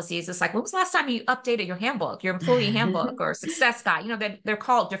their policies. It's like, when was the last time you updated your handbook, your employee handbook or success guide? They're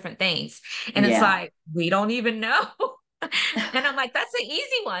called different things. And it's Yeah. like, we don't even know. And I'm like, that's an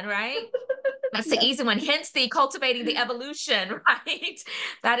easy one, right? That's the Yes. easy one. Hence the cultivating the evolution, right?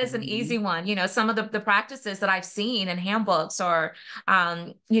 That is an easy Mhm. one. Some of the practices that I've seen in handbooks are,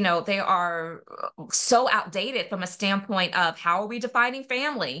 they are so outdated from a standpoint of how are we defining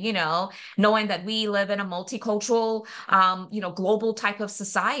family, knowing that we live in a multicultural, global type of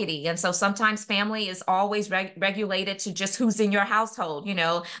society. And so sometimes family is always regulated to just who's in your household,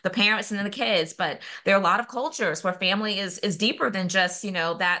 the parents and then the kids. But there are a lot of cultures where family is deeper than just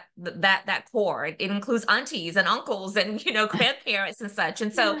that core. It includes aunties and uncles and grandparents and such.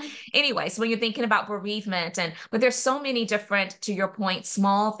 And so, Yes. anyway, so when you're thinking about bereavement, but there's so many different, to your point,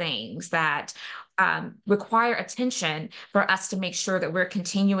 small things that require attention for us to make sure that we're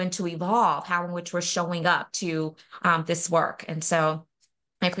continuing to evolve how in which we're showing up to this work. And so,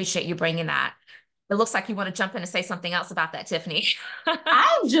 I appreciate you bringing that. It looks like you want to jump in and say something else about that, Tiffany.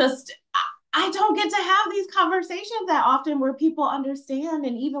 I'm just, I don't get to have these conversations that often where people understand,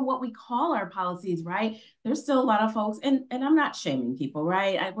 and even what we call our policies, right? There's still a lot of folks, and I'm not shaming people,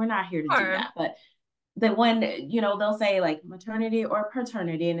 right? We're not here to do Sure. that. But that when, they'll say like maternity or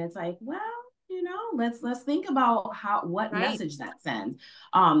paternity, and it's like, well, let's think about what Right. message that sends.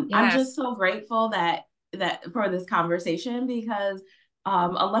 I'm Yes. just so grateful that for this conversation, because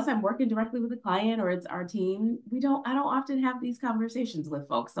unless I'm working directly with a client or it's our team, I don't often have these conversations with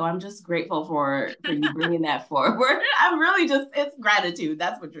folks. So I'm just grateful for you bringing that forward. I'm really just, it's gratitude.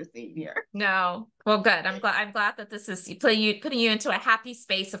 That's what you're seeing here. No. Well, good. I'm glad that this is putting you into a happy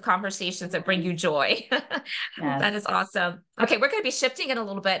space of conversations that bring Yes. you joy. That is Yes. awesome. Okay, we're going to be shifting it a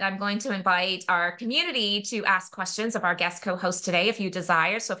little bit. I'm going to invite our community to ask questions of our guest co-host today if you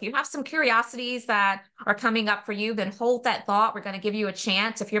desire. So if you have some curiosities that are coming up for you, then hold that thought. We're going to give you a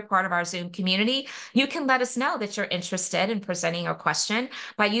chance. If you're part of our Zoom community, you can let us know that you're interested in presenting a question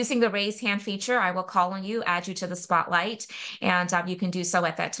by using the raise hand feature. I will call on you, add you to the spotlight, and you can do so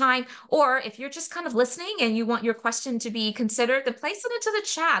at that time. Or if you're just kind of listening and you want your question to be considered, then place it into the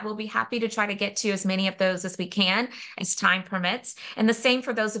chat. We'll be happy to try to get to as many of those as we can as time permits. And the same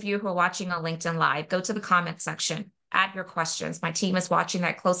for those of you who are watching on LinkedIn Live. Go to the comment section, add your questions. My team is watching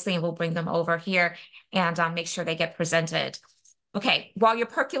that closely and we'll bring them over here and make sure they get presented. Okay, while you're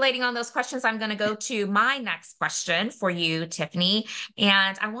percolating on those questions, I'm going to go to my next question for you, Tiffany.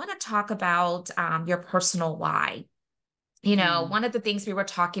 And I want to talk about your personal why. Mm. One of the things we were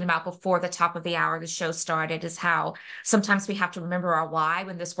talking about before the top of the hour the show started is how sometimes we have to remember our why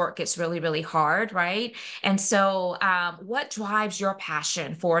when this work gets really, really hard, right? And so, what drives your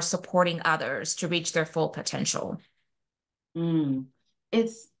passion for supporting others to reach their full potential? Mm.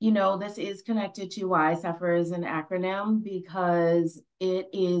 It's, you know, this is connected to why SEPHR is an acronym, because it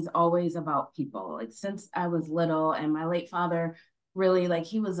is always about people. Like since I was little, and my late father really, like,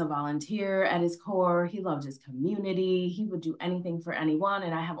 he was a volunteer at his core. He loved his community. He would do anything for anyone.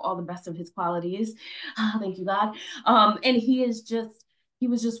 And I have all the best of his qualities. Thank you, God. And he was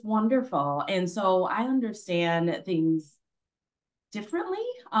just wonderful. And so I understand things differently.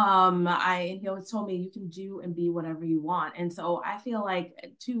 He always told me you can do and be whatever you want. And so I feel like,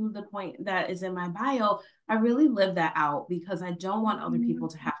 to the point that is in my bio, I really live that out, because I don't want other people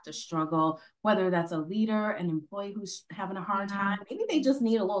to have to struggle, whether that's a leader, an employee who's having a hard Yeah. time. Maybe they just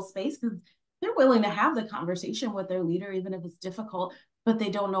need a little space because they're willing to have the conversation with their leader, even if it's difficult, but they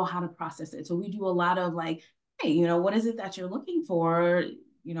don't know how to process it. So we do a lot of like, hey, you know, what is it that you're looking for?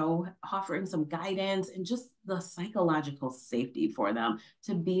 You know, offering some guidance and just the psychological safety for them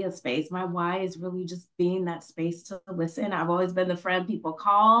to be a space. My why is really just being that space to listen. I've always been the friend people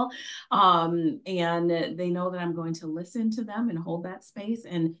call, and they know that I'm going to listen to them and hold that space.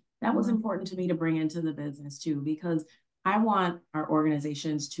 And that was important to me to bring into the business too, because I want our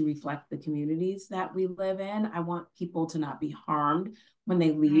organizations to reflect the communities that we live in. I want people to not be harmed when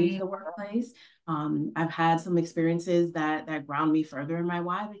they leave Right. the workplace. I've had some experiences that ground me further in my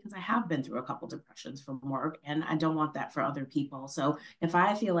why, because I have been through a couple depressions from work, and I don't want that for other people. So if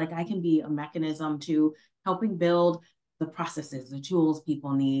I feel like I can be a mechanism to helping build the processes, the tools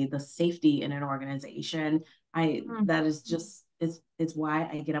people need, the safety in an organization, that is just, it's why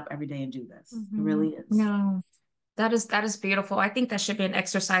I get up every day and do this. It Mm-hmm. really is. No. That is beautiful. I think that should be an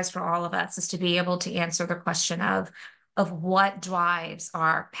exercise for all of us, is to be able to answer the question of what drives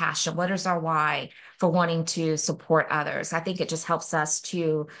our passion, what is our why for wanting to support others. I think it just helps us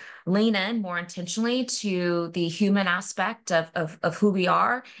to lean in more intentionally to the human aspect of who we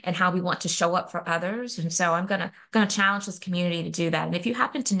are and how we want to show up for others. And so I'm gonna challenge this community to do that. And if you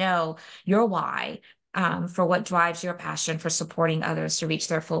happen to know your why, for what drives your passion for supporting others to reach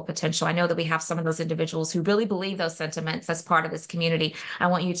their full potential. I know that we have some of those individuals who really believe those sentiments as part of this community. I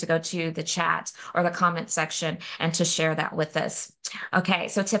want you to go to the chat or the comment section and to share that with us. Okay,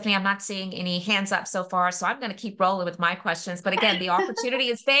 so Tiffany, I'm not seeing any hands up so far, so I'm going to keep rolling with my questions. But again, the opportunity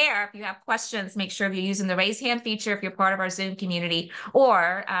is there. If you have questions, make sure you're using the raise hand feature if you're part of our Zoom community,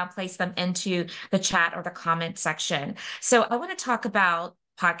 or place them into the chat or the comment section. So I want to talk about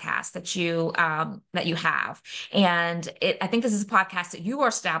podcast that you have, and I think this is a podcast that you are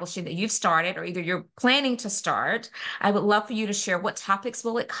establishing, that you've started, or either you're planning to start. I would love for you to share what topics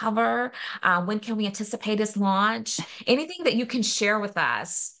will it cover, when can we anticipate its launch, anything that you can share with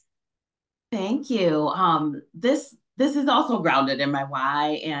us. Thank you. This is also grounded in my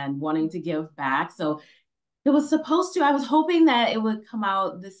why and wanting to give back. So it was supposed to, I was hoping that it would come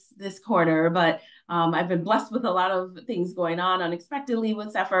out this quarter, but I've been blessed with a lot of things going on unexpectedly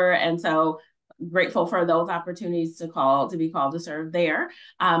with SEPHR. And so grateful for those opportunities to be called to serve there.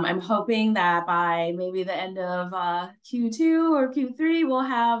 I'm hoping that by maybe the end of Q2 or Q3, we'll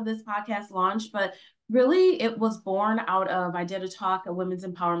have this podcast launched. But really, it was born out of, I did a women's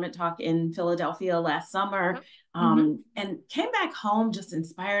empowerment talk in Philadelphia last summer, Mm-hmm. and came back home just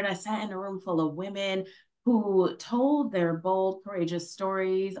inspired. I sat in a room full of women who told their bold, courageous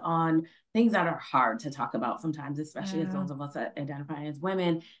stories on things that are hard to talk about sometimes, especially as Yeah. those of us that identify as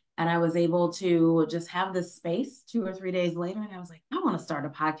women. And I was able to just have this space 2 or 3 days later. And I was like, I want to start a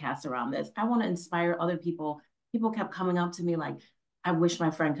podcast around this. I want to inspire other people. People kept coming up to me like, I wish my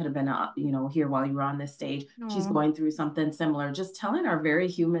friend could have been here while you were on this stage. She's Aw. going through something similar, just telling our very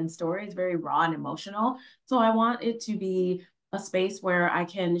human stories, very raw and emotional. So I want it to be a space where I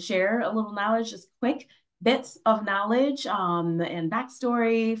can share a little knowledge, just quick bits of knowledge, and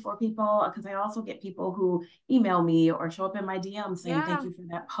backstory for people, because I also get people who email me or show up in my DM saying, thank Yeah. you for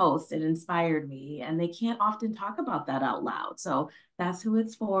that post. It inspired me. And they can't often talk about that out loud. So that's who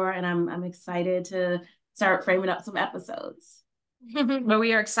it's for. And I'm excited to start framing up some episodes. But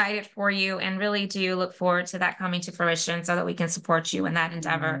we are excited for you and really do look forward to that coming to fruition so that we can support you in that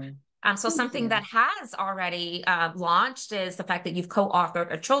endeavor. Mm, So thank something that you. has already launched is the fact that you've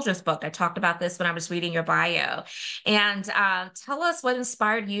co-authored a children's book. I talked about this when I was reading your bio. And tell us what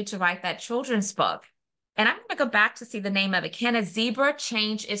inspired you to write that children's book. And I'm going to go back to see the name of it. Can a zebra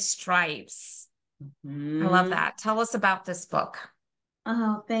change its stripes? I love Mm. that. Tell us about this book.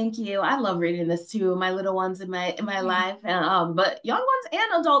 Oh, thank you. I love reading this too. My little ones in my life, but young ones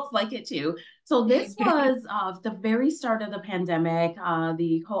and adults like it too. So this was the very start of the pandemic.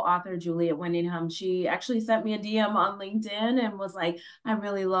 The co-author Juliet Winningham, she actually sent me a DM on LinkedIn and was like, "I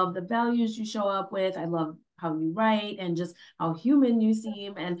really love the values you show up with. I love how you write and just how human you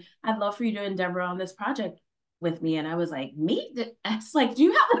seem, and I'd love for you to endeavor on this project." with me. And I was like, me? It's like, do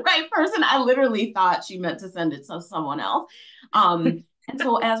you have the right person? I literally thought she meant to send it to someone else. And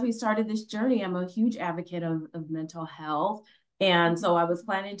so as we started this journey, I'm a huge advocate of mental health. And so I was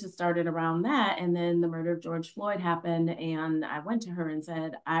planning to start it around that. And then the murder of George Floyd happened. And I went to her and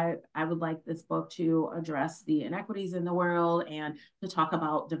said, I would like this book to address the inequities in the world and to talk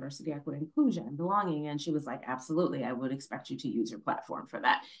about diversity, equity, inclusion, and belonging. And she was like, absolutely, I would expect you to use your platform for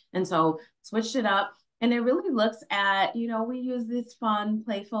that. And so switched it up. And it really looks at, we use this fun,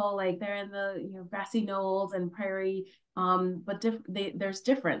 playful, like they're in the, grassy knolls and prairie, but there's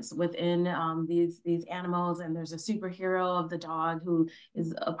difference within these animals, and there's a superhero of the dog who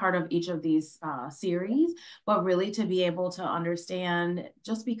is a part of each of these series. But really, to be able to understand,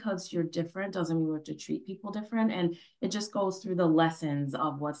 just because you're different doesn't mean we have to treat people different, and it just goes through the lessons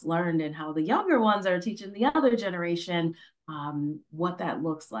of what's learned and how the younger ones are teaching the other generation what that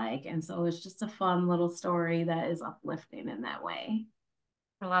looks like. And so it's just a fun little story that is uplifting in that way.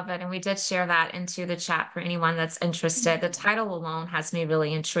 I love it. And we did share that into the chat for anyone that's interested. The title alone has me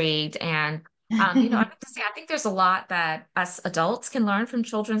really intrigued. And, I have to say, I think there's a lot that us adults can learn from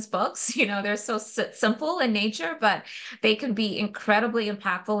children's books. They're so simple in nature, but they can be incredibly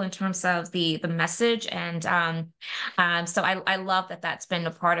impactful in terms of the message. And so I love that that's been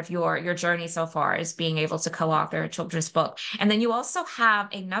a part of your journey so far, is being able to co-author a children's book. And then you also have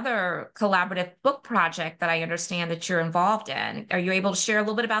another collaborative book project that I understand that you're involved in. Are you able to share a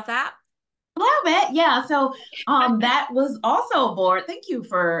little bit about that? A little bit, yeah. So that was also born. Thank you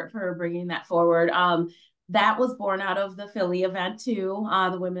for bringing that forward. That was born out of the Philly event too,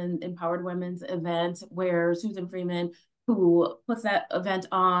 the Women Empowered Women's event, where Susan Freeman, who puts that event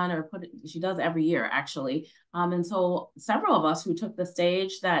on, she does every year actually. And so several of us who took the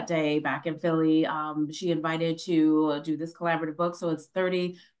stage that day back in Philly, she invited to do this collaborative book. So it's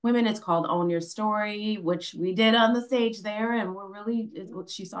 30 women. It's called Own Your Story, which we did on the stage there. And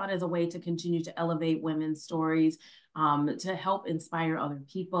she saw it as a way to continue to elevate women's stories, to help inspire other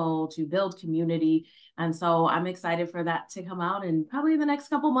people, to build community. And so I'm excited for that to come out. And probably in the next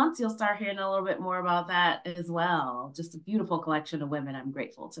couple months, you'll start hearing a little bit more about that as well. Just a beautiful collection of women, I'm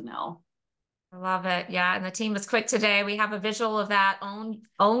grateful to know. I love it. Yeah. And the team was quick today. We have a visual of that.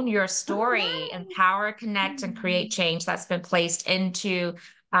 Own your story, empower, connect, and create change that's been placed into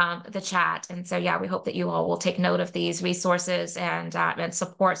the chat. And so, yeah, we hope that you all will take note of these resources and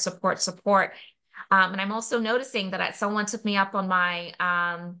support. And I'm also noticing that someone took me up on my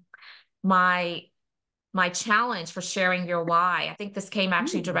my challenge for sharing your why. I think this came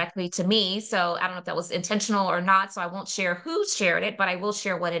actually directly to me. So I don't know if that was intentional or not. So I won't share who shared it, but I will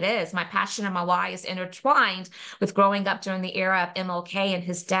share what it is. My passion and my why is intertwined with growing up during the era of MLK and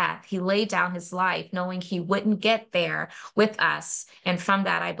his death. He laid down his life knowing he wouldn't get there with us. And from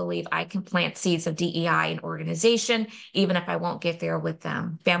that, I believe I can plant seeds of DEI in organization, even if I won't get there with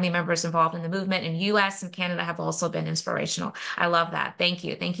them. Family members involved in the movement in US and Canada have also been inspirational. I love that. Thank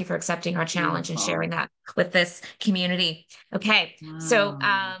you. Thank you for accepting our challenge and sharing that with this community. Okay, so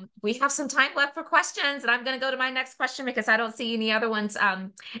we have some time left for questions, and I'm going to go to my next question because I don't see any other ones,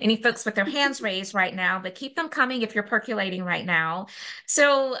 any folks with their hands raised right now, but keep them coming if you're percolating right now.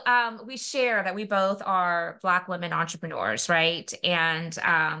 So we share that we both are Black women entrepreneurs, right? And,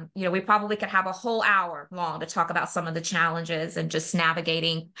 we probably could have a whole hour long to talk about some of the challenges and just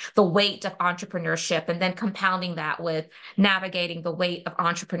navigating the weight of entrepreneurship, and then compounding that with navigating the weight of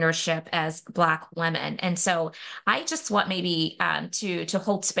entrepreneurship as Black women. And so I just want maybe to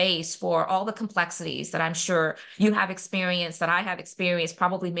hold space for all the complexities that I'm sure you have experienced, that I have experienced,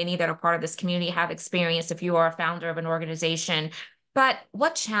 probably many that are part of this community have experienced if you are a founder of an organization. But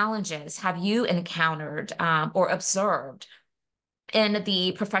what challenges have you encountered or observed in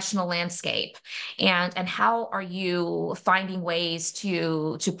the professional landscape, and how are you finding ways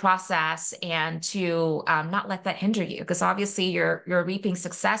to process and to not let that hinder you, because obviously you're reaping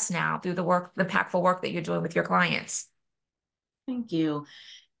success now through the impactful work that you're doing with your clients. Thank you.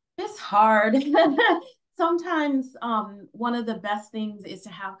 It's hard. Sometimes one of the best things is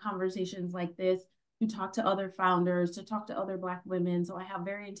to have conversations like this, to talk to other founders, to talk to other Black women. So I have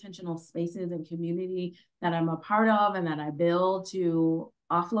very intentional spaces and community that I'm a part of and that I build to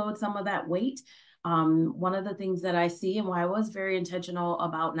offload some of that weight. One of the things that I see, and why I was very intentional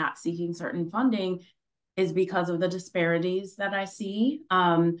about not seeking certain funding, is because of the disparities that I see.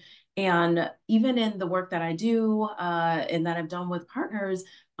 And even in the work that I do and that I've done with partners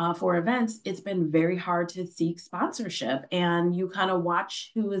for events, it's been very hard to seek sponsorship. And you kind of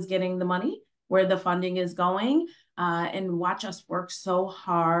watch who is getting the money, where the funding is going, and watch us work so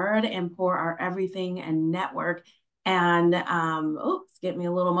hard and pour our everything and network. And it's getting me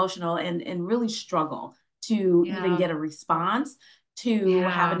a little emotional, and really struggle to even Yeah. get a response, to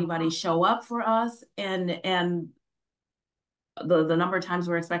have Yeah. anybody show up for us, and the number of times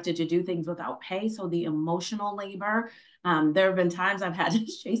we're expected to do things without pay. So the emotional labor, there have been times I've had to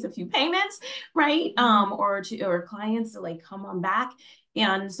chase a few payments, right? Or clients to like, come on back.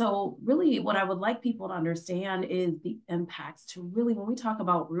 And so really what I would like people to understand is the impacts to really, when we talk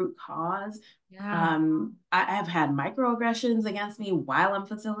about root cause, Yeah. I have had microaggressions against me while I'm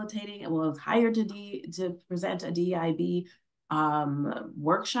facilitating, and was hired to present a DEIB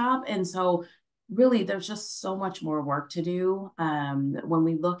workshop. And so really there's just so much more work to do when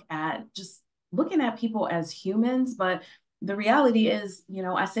we look at just looking at people as humans. But the reality is,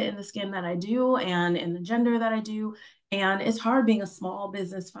 I sit in the skin that I do and in the gender that I do. And it's hard being a small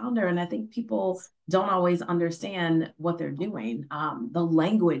business founder. And I think people don't always understand what they're doing. The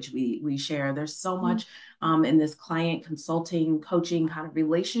language we share, there's so much in this client consulting, coaching kind of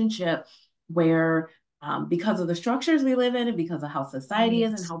relationship where because of the structures we live in and because of how society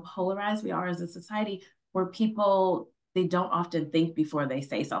is and how polarized we are as a society, where people, they don't often think before they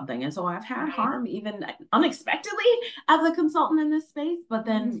say something. And so I've had harm even unexpectedly as a consultant in this space, but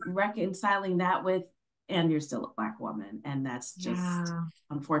then reconciling that with, and you're still a Black woman. And that's just Yeah.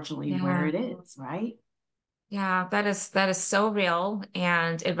 unfortunately where Yeah. it is, right? Yeah, that is so real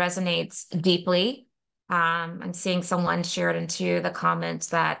and it resonates deeply. I'm seeing someone shared into the comments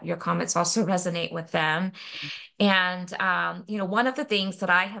that your comments also resonate with them. And one of the things that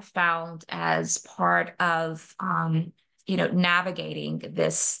I have found as part of navigating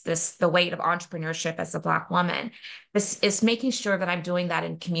the weight of entrepreneurship as a Black woman, this is making sure that I'm doing that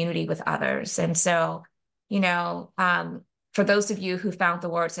in community with others. And so, you know, um, for those of you who found the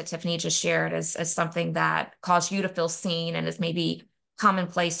words that Tiffany just shared as something that caused you to feel seen and is maybe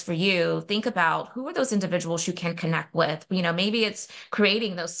commonplace for you, think about who are those individuals you can connect with. Maybe it's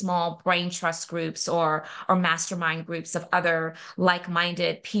creating those small brain trust groups or mastermind groups of other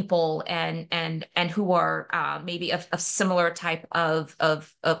like-minded people and who are maybe of similar type of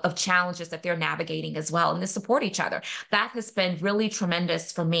challenges that they're navigating as well, and to support each other. That has been really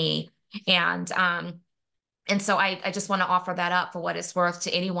tremendous for me. And so I just want to offer that up for what it's worth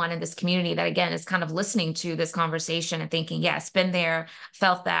to anyone in this community that, again, is kind of listening to this conversation and thinking, yes, been there,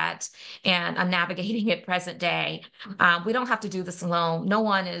 felt that, and I'm navigating it present day. We don't have to do this alone. No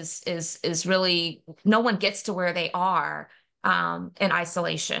one no one gets to where they are in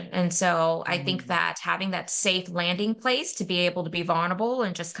isolation. And so I think that having that safe landing place to be able to be vulnerable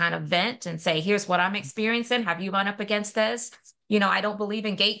and just kind of vent and say, here's what I'm experiencing. Have you run up against this? I don't believe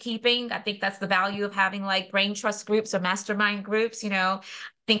in gatekeeping. I think that's the value of having like brain trust groups or mastermind groups. I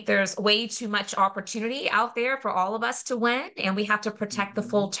think there's way too much opportunity out there for all of us to win, and we have to protect the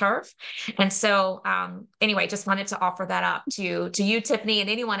full turf. And so, anyway, just wanted to offer that up to you, Tiffany, and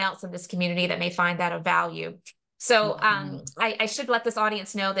anyone else in this community that may find that of value. So I should let this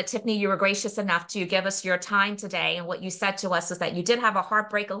audience know that, Tiffany, you were gracious enough to give us your time today. And what you said to us is that you did have a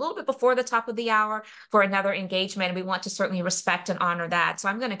heartbreak a little bit before the top of the hour for another engagement. And we want to certainly respect and honor that. So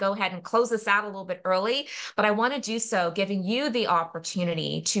I'm going to go ahead and close this out a little bit early, but I want to do so giving you the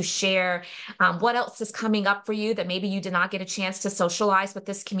opportunity to share what else is coming up for you that maybe you did not get a chance to socialize with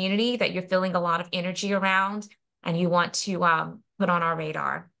this community, that you're feeling a lot of energy around and you want to put on our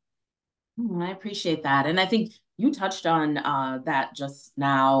radar. I appreciate that. And I think you touched on that just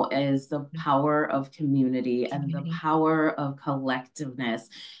now, is the power of community and the power of collectiveness.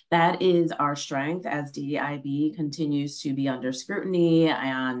 That is our strength as DEIB continues to be under scrutiny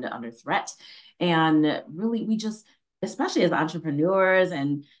and under threat. And really, we just, especially as entrepreneurs,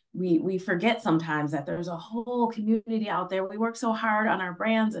 and we forget sometimes that there's a whole community out there. We work so hard on our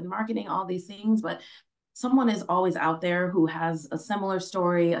brands and marketing, all these things, but someone is always out there who has a similar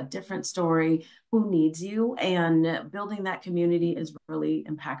story, a different story, who needs you. And building that community is really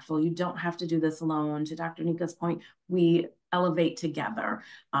impactful. You don't have to do this alone. To Dr. Nika's point, we elevate together.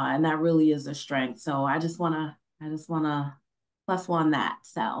 And that really is a strength. So I just want to plus one that.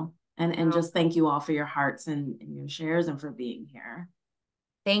 So, and just thank you all for your hearts and your shares and for being here.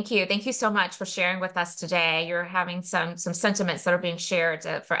 Thank you. Thank you so much for sharing with us today. You're having some sentiments that are being shared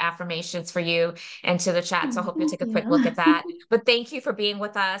for affirmations for you and to the chat. So I hope you'll take a quick look at that. But thank you for being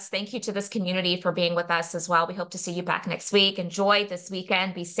with us. Thank you to this community for being with us as well. We hope to see you back next week. Enjoy this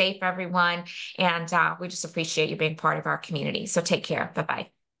weekend. Be safe, everyone. And we just appreciate you being part of our community. So take care.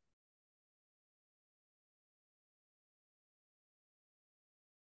 Bye-bye.